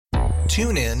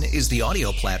TuneIn is the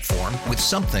audio platform with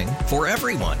something for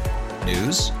everyone.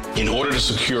 News. In order to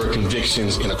secure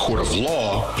convictions in a court of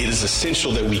law, it is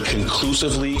essential that we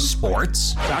conclusively.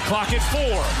 Sports. Shot clock at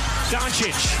 4.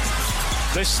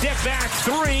 Doncic. The step back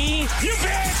 3. You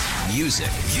bet. Music.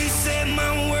 You set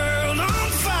my world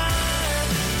on fire.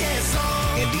 Yes,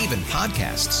 and even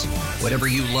podcasts. Whatever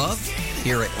you love,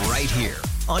 hear it right here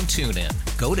on TuneIn.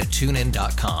 Go to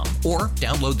TuneIn.com or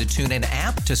download the TuneIn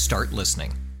app to start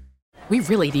listening. We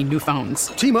really need new phones.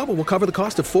 T-Mobile will cover the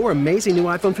cost of 4 amazing new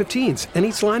iPhone 15s, and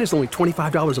each line is only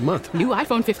 $25 a month. New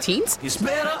iPhone 15s? it's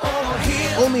better over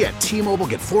here. Only at T-Mobile,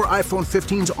 get 4 iPhone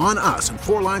 15s on us and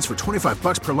 4 lines for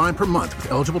 $25 per line per month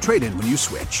with eligible trade-in when you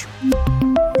switch.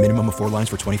 Minimum of 4 lines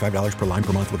for $25 per line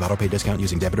per month with autopay discount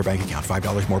using debit or bank account.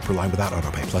 $5 more per line without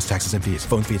autopay, plus taxes and fees.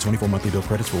 Phone fee at 24 monthly bill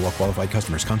credits for well-qualified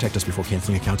customers. Contact us before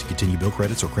canceling account to continue bill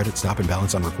credits or credit stop and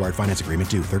balance on required finance agreement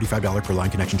due. $35 per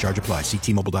line connection charge applies. See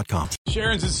T-Mobile.com.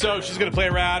 Sharon's and so she's going to play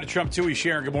around at Trump Toohey.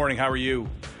 Sharon, good morning. How are you?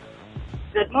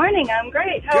 Good morning. I'm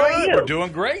great. How are you? We're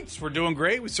doing great. We're doing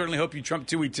great. We certainly hope you Trump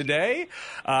Toohey today.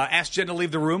 Ask Jen to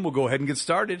leave the room. We'll go ahead and get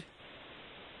started.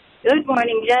 Good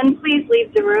morning, Jen. Please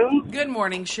leave the room. Good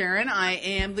morning, Sharon. I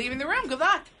am leaving the room. Good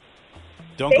luck.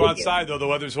 Don't go outside, though. The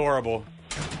weather's horrible.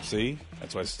 See?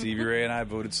 That's why Stevie Ray and I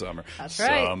voted summer. That's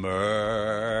right.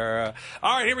 Summer.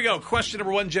 All right, here we go. Question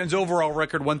number 1, Jen's overall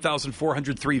record,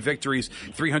 1,403 victories,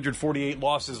 348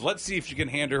 losses. Let's see if she can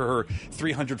handle her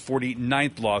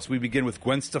 349th loss. We begin with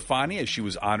Gwen Stefani, as she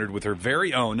was honored with her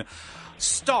very own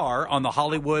star on the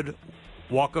Hollywood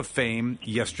Walk of Fame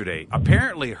yesterday.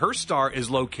 Apparently, her star is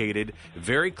located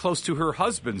very close to her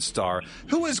husband's star.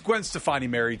 Who is Gwen Stefani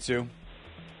married to?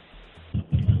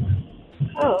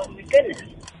 Oh, my goodness.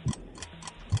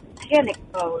 Panic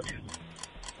mode.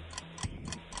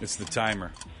 It's the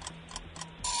timer.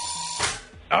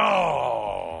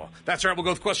 Oh, that's right. We'll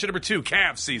go with question number 2,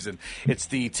 Cavs season. It's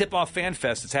the Tip-Off Fan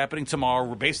Fest. It's happening tomorrow.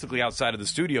 We're basically outside of the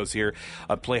studios here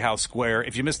at Playhouse Square.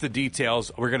 If you missed the details,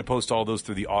 we're going to post all those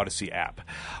through the Odyssey app.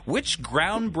 Which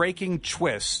groundbreaking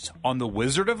twist on The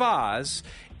Wizard of Oz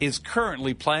is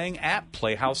currently playing at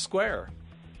Playhouse Square?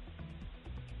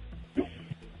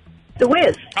 The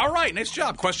Wiz. All right, nice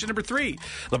job. Question number 3.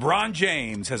 LeBron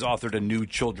James has authored a new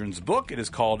children's book. It is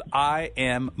called I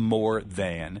Am More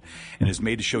Than, and is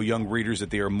made to show young readers that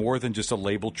they are more than just a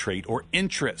label, trait, or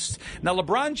interest. Now,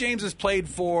 LeBron James has played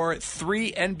for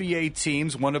 3 NBA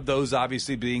teams, one of those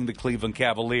obviously being the Cleveland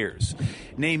Cavaliers.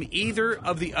 Name either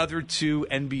of the other 2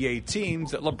 NBA teams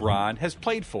that LeBron has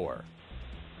played for.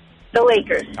 The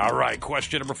Lakers. All right,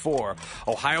 question number 4.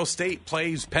 Ohio State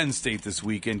plays Penn State this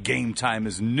weekend. Game time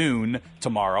is noon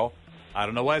tomorrow. I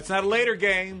don't know why it's not a later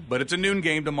game, but it's a noon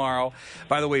game tomorrow.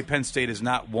 By the way, Penn State has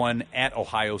not won at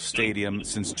Ohio Stadium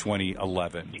since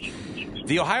 2011.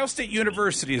 The Ohio State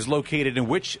University is located in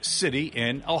which city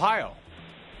in Ohio?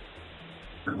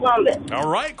 Columbus. All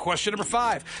right, question number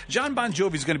 5. John Bon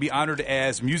Jovi is going to be honored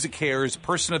as Music Hair's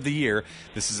Person of the Year.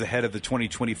 This is ahead of the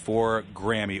 2024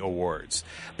 Grammy Awards.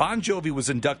 Bon Jovi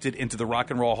was inducted into the Rock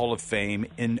and Roll Hall of Fame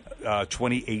in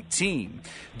 2018.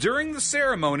 During the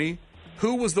ceremony,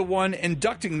 who was the one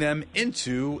inducting them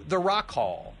into the Rock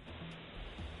Hall?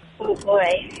 Oh,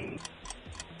 boy.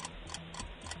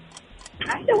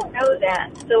 I don't know that,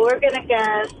 so we're going to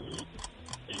guess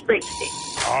Springsteen.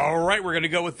 All right, we're going to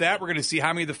go with that. We're going to see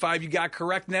how many of the 5 you got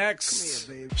correct next.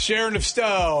 Come here, babe. Sharon of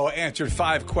Stowe answered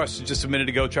 5 questions just a minute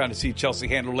ago, trying to see Chelsea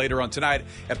handle later on tonight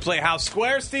at Playhouse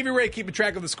Square. Stevie Ray keeping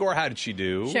track of the score. How did she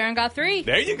do? Sharon got 3.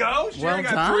 There you go. Sharon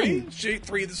Well got done. 3. She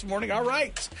 3 this morning. All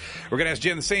right. We're going to ask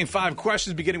Jen the same 5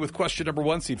 questions, beginning with question number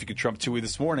 1. See if you can trump Toohey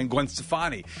this morning. Gwen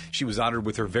Stefani. She was honored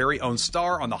with her very own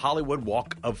star on the Hollywood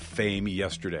Walk of Fame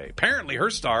yesterday. Apparently,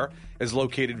 her star is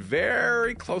located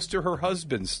very close to her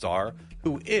husband's star,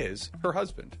 who is her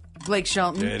husband. Blake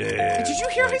Shelton. It is. Did you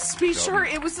hear Blake his speech to her?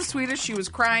 Shelton. It was the sweetest. She was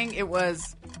crying. I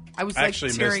was like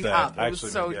actually tearing missed that. up. It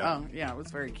was so, yeah. it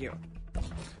was very cute.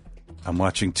 I'm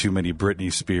watching too many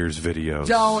Britney Spears videos.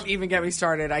 Don't even get me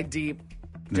started. I deep.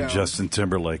 And Justin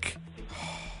Timberlake.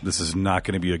 This is not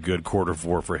going to be a good quarter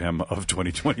 4 for him of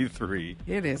 2023.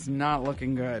 It is not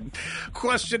looking good.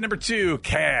 Question number 2,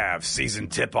 Cavs season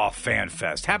tip-off fan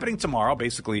fest. Happening tomorrow,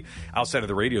 basically outside of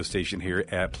the radio station here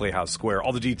at Playhouse Square.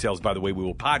 All the details, by the way, we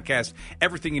will podcast.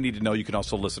 Everything you need to know. You can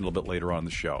also listen a little bit later on in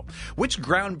the show. Which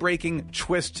groundbreaking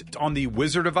twist on The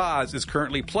Wizard of Oz is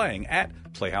currently playing at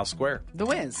Playhouse Square? The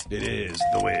Wiz. It is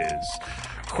The Wiz.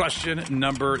 Question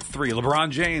number 3. LeBron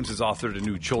James has authored a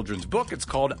new children's book. It's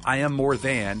called I Am More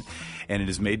Than, and it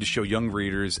is made to show young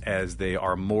readers as they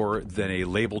are more than a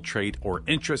label, trait, or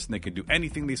interest, and they can do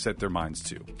anything they set their minds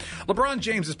to. LeBron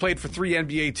James has played for 3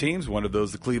 NBA teams, one of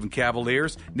those the Cleveland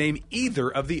Cavaliers. Name either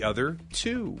of the other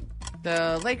 2.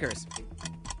 The Lakers.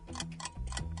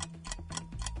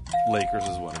 Lakers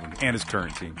is one of them, and his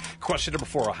current team. Question number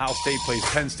 4. Ohio State plays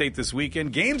Penn State this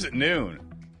weekend. Game's at noon.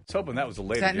 I was hoping that was a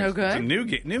later Is that game. no good?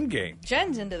 It's a noon game.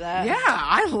 Jen's into that. Yeah,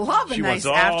 I love a She nice wants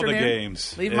all afternoon. the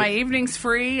games. Leave my evenings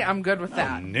free. I'm good with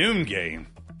that. Noon game.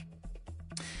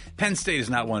 Penn State has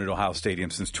not won at Ohio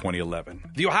Stadium since 2011.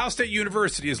 The Ohio State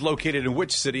University is located in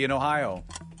which city in Ohio?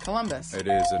 Columbus. It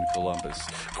is in Columbus.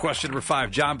 Question number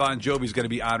 5. John Bon Jovi is going to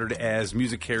be honored as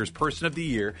MusiCare's Person of the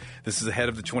Year. This is ahead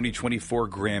of the 2024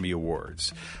 Grammy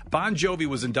Awards. Bon Jovi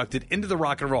was inducted into the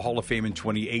Rock and Roll Hall of Fame in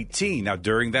 2018. Now,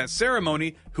 during that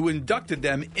ceremony, who inducted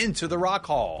them into the Rock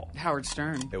Hall? Howard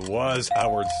Stern. It was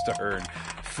Howard Stern.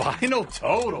 Final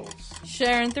totals.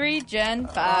 Sharon 3, Jen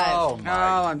 5. Oh, my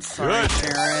I'm sorry,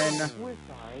 Sharon. We're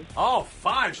sorry. Oh,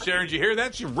 5, Sharon. Did you hear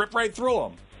that? She ripped right through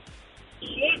them.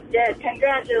 She did.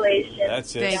 Congratulations.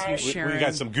 That's it. Thank you, Sharon. We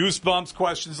got some Goosebumps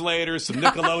questions later, some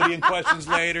Nickelodeon questions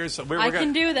later. So I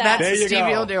can do that. There you Stevie go.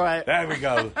 will do it. There we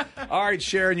go. All right,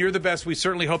 Sharon, you're the best. We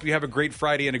certainly hope you have a great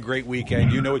Friday and a great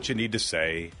weekend. You know what you need to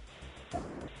say.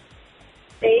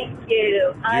 Thank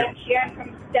you. I'm Sharon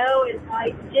from Stowe, and I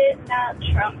did not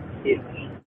trump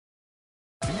Toohey.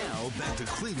 Now back to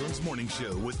Cleveland's Morning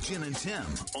Show with Jen and Tim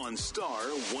on Star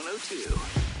 102.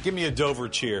 Give me a Dover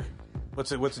cheer.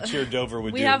 What's a cheer Dover would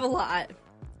do? We have a lot.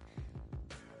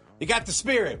 You got the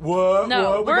spirit. What?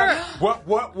 No, What?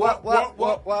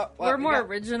 we're more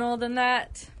original than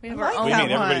that. We have our What own. do you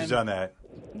mean? Everybody's done that.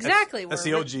 Exactly. That's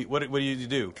the OG. What do you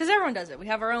do? Because everyone does it. We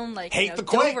have our own, like, Hate the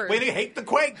Quake. Dover. Wait, hate the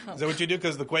Quake. Is that what you do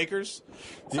because of the Quakers?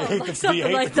 Do you hate the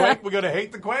something like Quake? that. We're going to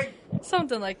hate the Quake?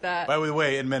 Something like that. By the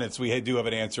way, in minutes, we do have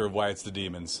an answer of why it's the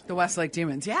Demons. The Westlake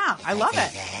Demons. Yeah, I love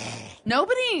it.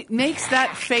 Nobody makes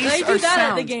that face They or do that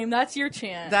sound. at the game. That's your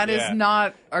chant. That is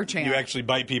not our chant. You actually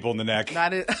bite people in the neck.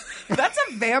 That is. That's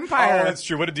a vampire. Oh, that's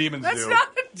true. What do demons That's do? not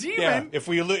a demon. Yeah, if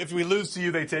we lose to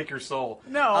you, they take your soul.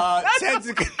 No.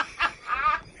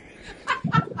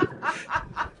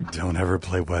 Don't ever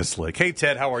play Westlake. Hey,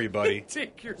 Ted, how are you, buddy?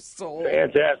 Take your soul.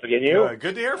 Fantastic. And you?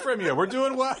 Good to hear from you. We're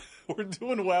doing well. We're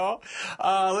doing well.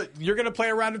 You're going to play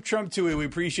a round of Trump Toohey. We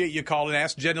appreciate you calling.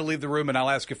 Ask Jen to leave the room, and I'll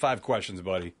ask you 5 questions,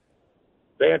 buddy.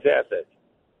 Fantastic.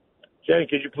 Jen,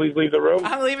 could you please leave the room?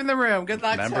 I'm leaving the room. Good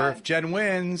luck, Remember, Ted. if Jen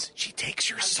wins, she takes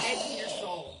your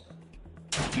soul.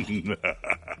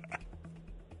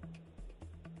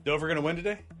 Dover going to win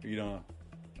today? Or you don't know?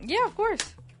 Yeah, of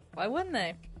course. Why wouldn't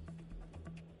they?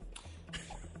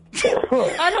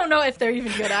 I don't know if they're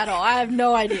even good at all. I have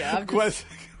no idea.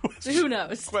 Who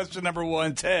knows? Question number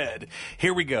 1, Ted.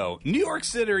 Here we go. New York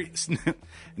City's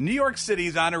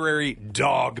honorary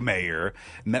dog mayor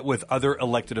met with other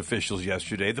elected officials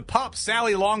yesterday. The pup,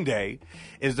 Sally Longday,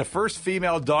 is the first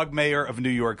female dog mayor of New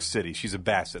York City. She's a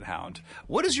basset hound.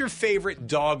 What is your favorite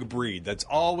dog breed? That's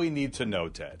all we need to know,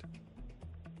 Ted.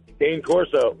 Cane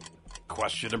Corso.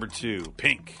 Question number 2.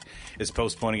 Pink is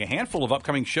postponing a handful of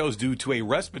upcoming shows due to a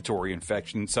respiratory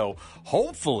infection, so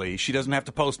hopefully she doesn't have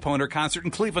to postpone her concert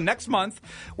in Cleveland next month,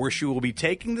 where she will be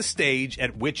taking the stage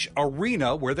at which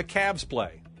arena where the Cavs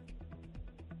play?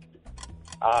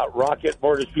 Rocket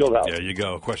Mortgage Fieldhouse. There you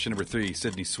go. Question number 3.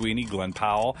 Sydney Sweeney, Glenn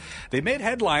Powell. They made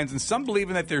headlines, and some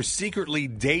believing that they're secretly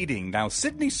dating. Now,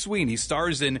 Sydney Sweeney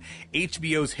stars in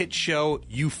HBO's hit show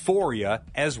Euphoria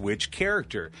as which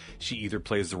character? She either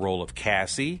plays the role of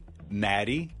Cassie,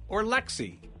 Maddie, or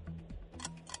Lexi.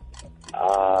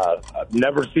 I've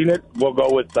never seen it. We'll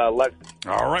go with Lexi.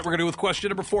 All right, we're going to go with question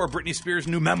number 4. Britney Spears'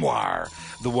 new memoir,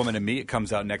 The Woman in Me. It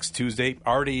comes out next Tuesday.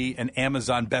 Already an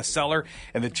Amazon bestseller.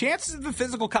 And the chances of the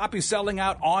physical copy selling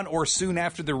out on or soon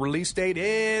after the release date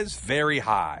is very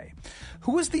high.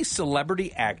 Who is the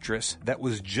celebrity actress that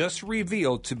was just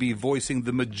revealed to be voicing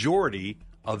the majority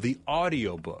of the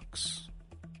audiobooks?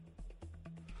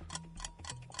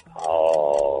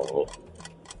 Oh,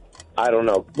 I don't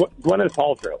know. Gwyneth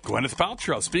Paltrow. Gwyneth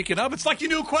Paltrow. Speaking of, it's like you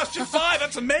knew question 5.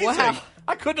 That's amazing. Wow.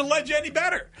 I couldn't have led you any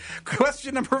better.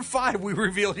 Question number 5. We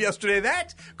revealed yesterday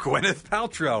that Gwyneth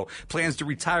Paltrow plans to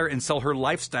retire and sell her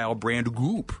lifestyle brand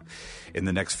Goop in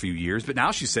the next few years. But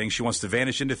now she's saying she wants to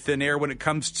vanish into thin air when it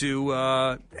comes to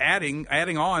adding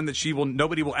on that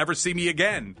nobody will ever see me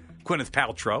again. Gwyneth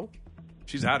Paltrow.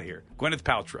 She's out of here. Gwyneth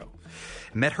Paltrow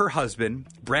met her husband,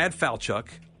 Brad Falchuk,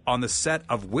 on the set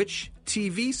of which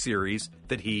TV series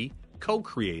that he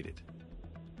co-created?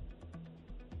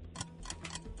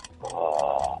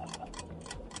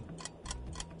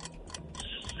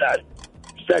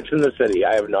 Sex in the City.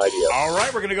 I have no idea. All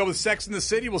right, we're going to go with Sex in the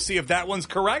City. We'll see if that one's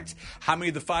correct. How many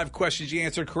of the 5 questions you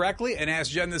answered correctly? And ask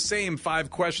Jen the same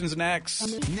 5 questions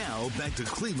next. Now, back to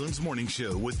Cleveland's Morning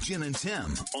Show with Jen and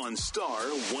Tim on Star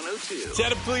 102.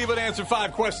 Ted of Cleveland answered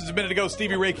 5 questions a minute ago.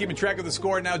 Stevie Ray keeping track of the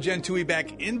score. Now Jen Toohey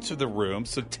back into the room.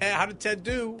 So, Ted, how did Ted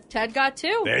do? Ted got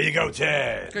 2. There you go,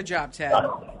 Ted. Good job, Ted.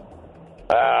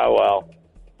 Well.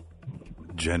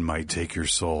 Jen might take your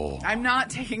soul. I'm not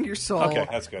taking your soul. Okay,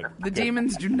 that's good. The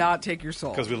demons do not take your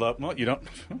soul. Because we love, well, you don't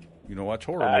watch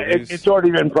horror movies. It's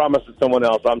already been promised to someone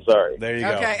else. I'm sorry. There you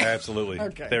go. Okay. Absolutely.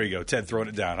 Okay. There you go. Ted throwing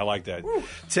it down. I like that. Woo.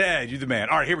 Ted, you're the man.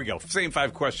 All right, here we go. Same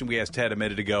 5 question we asked Ted a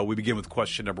minute ago. We begin with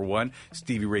question number 1.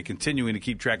 Stevie Ray continuing to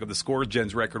keep track of the score.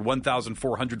 Jen's record,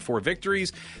 1,404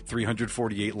 victories,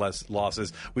 348 less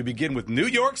losses. We begin with New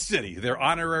York City. Their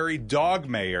honorary dog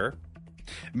mayor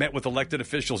met with elected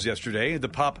officials yesterday to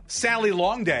pop Sally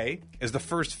Longday as the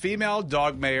first female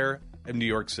dog mayor of New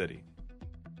York City.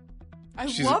 I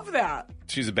love that.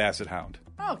 She's a basset hound.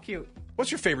 Oh, cute.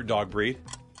 What's your favorite dog breed?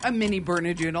 A mini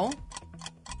Bernedoodle.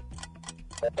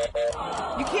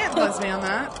 You can't buzz me on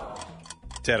that.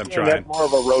 Ted, I'm Yeah, trying. that's more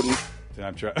of a rodent. Ted,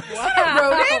 I'm trying. What?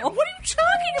 Rodent? What are you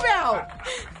talking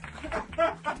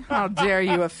about? How dare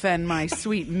you offend my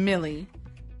sweet Millie?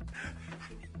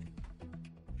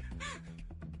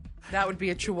 That would be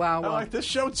a chihuahua. Oh, this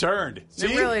show turned. See?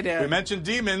 It really did. We mentioned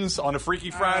demons on a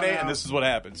Freaky Friday, and this is what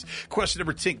happens. Question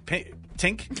number Tink.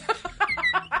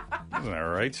 Isn't that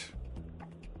right?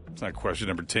 It's not question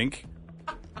number Tink.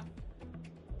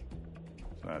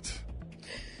 That's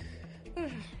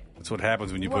what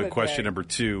happens when you put question number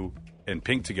 2 and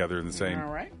Pink together in the same.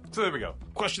 All right. So there we go.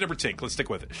 Question number Tink. Let's stick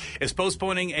with it. Is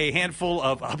postponing a handful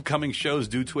of upcoming shows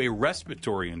due to a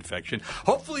respiratory infection.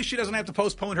 Hopefully she doesn't have to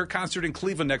postpone her concert in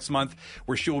Cleveland next month,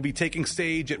 where she will be taking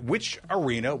stage at which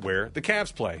arena where the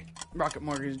Cavs play? Rocket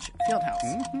Mortgage Fieldhouse.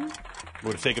 Mm-hmm.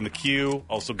 Would have taken the Q,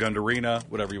 also Gund Arena,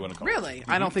 whatever you want to call it. Really?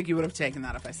 I don't think you would have taken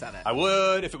that if I said it. I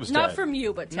would if it was Not Ted. from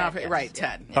you, but Ted. Not for, yes. right,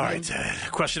 Ted. All right, Ted.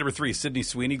 Question number 3. Sydney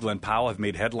Sweeney, Glenn Powell have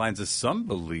made headlines as some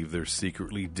believe they're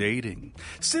secretly dating.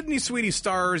 Sydney Sweeney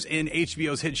stars in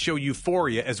HBO's hit show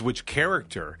Euphoria as which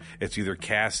character? It's either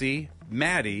Cassie,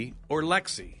 Maddie, or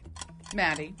Lexi.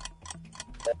 Maddie.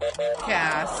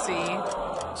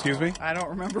 Cassie. Excuse me? I don't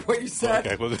remember what you said.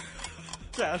 Okay, well,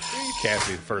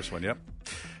 Cassie, the first one, yep.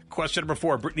 Question number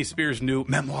 4. Britney Spears' new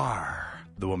memoir,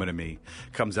 The Woman in Me,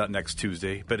 comes out next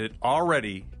Tuesday, but it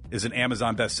already is an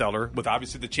Amazon bestseller, with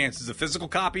obviously the chances of physical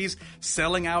copies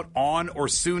selling out on or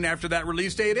soon after that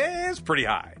release date is pretty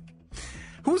high.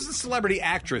 Who is the celebrity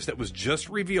actress that was just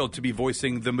revealed to be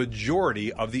voicing the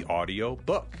majority of the audio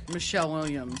book? Michelle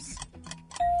Williams.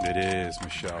 It is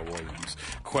Michelle Williams.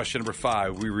 Question number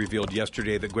 5. We revealed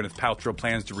yesterday that Gwyneth Paltrow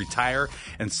plans to retire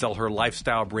and sell her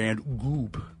lifestyle brand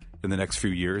Goop in the next few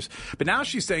years. But now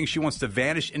she's saying she wants to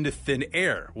vanish into thin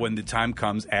air when the time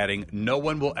comes, adding, "No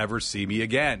one will ever see me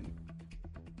again."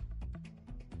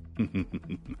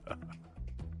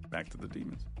 Back to the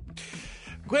demons.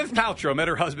 Gwyneth Paltrow met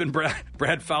her husband,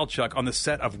 Brad Falchuk, on the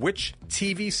set of which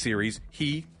TV series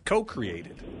he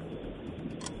co-created?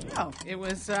 Oh, it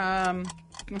was,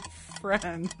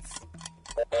 Friends.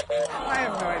 I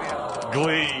have no idea.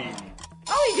 Glee.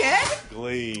 Oh, he did?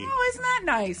 Glee. Oh, isn't that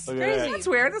nice? Crazy. That's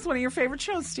weird. That's one of your favorite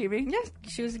shows, Stevie. Yes,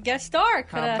 she was a guest star.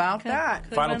 How about that?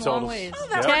 Final totals. Oh,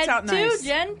 that works out Ted 2, nice.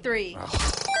 Jen 3.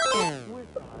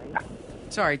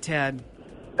 Sorry, Ted.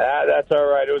 That's all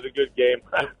right. It was a good game.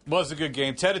 It was a good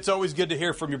game. Ted, it's always good to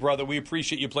hear from you, brother. We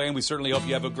appreciate you playing. We certainly hope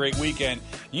you have a great weekend.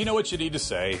 You know what you need to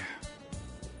say.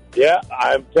 Yeah,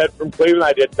 I'm Ted from Cleveland.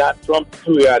 I did not trump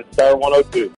Toohey on Star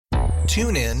 102.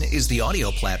 TuneIn is the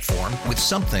audio platform with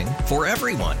something for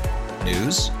everyone.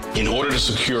 News. In order to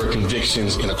secure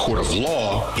convictions in a court of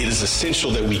law, it is essential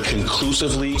that we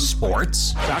conclusively.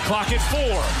 Sports. Shot clock at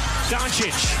 4.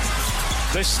 Doncic.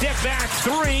 The step back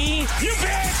 3. You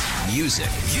bet. Music.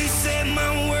 You set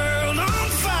my world on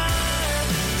fire.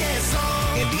 Yes,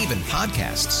 And even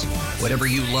podcasts. Whatever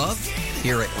you love,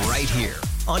 hear it right here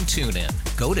on TuneIn.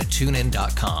 Go to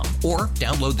TuneIn.com or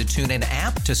download the TuneIn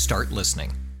app to start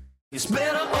listening. it's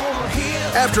better over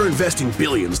here. After investing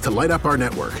billions to light up our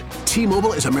network,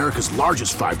 T-Mobile is America's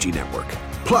largest 5G network.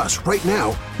 Plus, right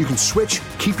now, you can switch,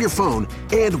 keep your phone,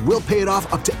 and we'll pay it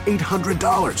off up to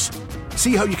 $800.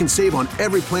 See how you can save on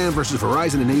every plan versus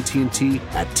Verizon and AT&T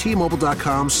at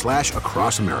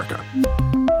T-Mobile.com/across America.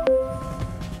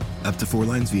 Up to 4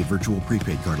 lines via virtual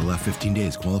prepaid card. Allow 15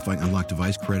 days. Qualifying unlocked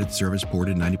device credit service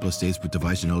ported 90+ states with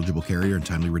device and eligible carrier and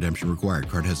timely redemption required.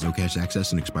 Card has no cash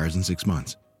access and expires in 6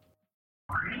 months.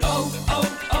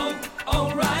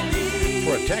 O'Reilly.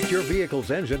 We're at Protect your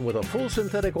vehicle's engine with a full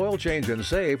synthetic oil change and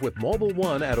save with Mobile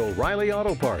One at O'Reilly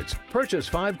Auto Parts. Purchase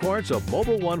 5 quarts of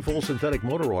Mobile One full synthetic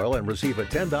motor oil and receive a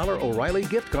 $10 O'Reilly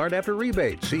gift card after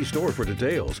rebate. See store for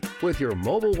details. With your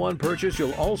Mobile One purchase,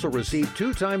 you'll also receive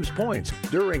 2 times points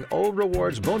during O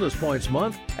Rewards Bonus Points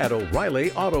Month at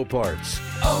O'Reilly Auto Parts.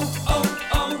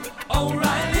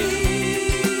 O'Reilly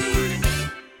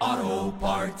Auto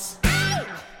Parts.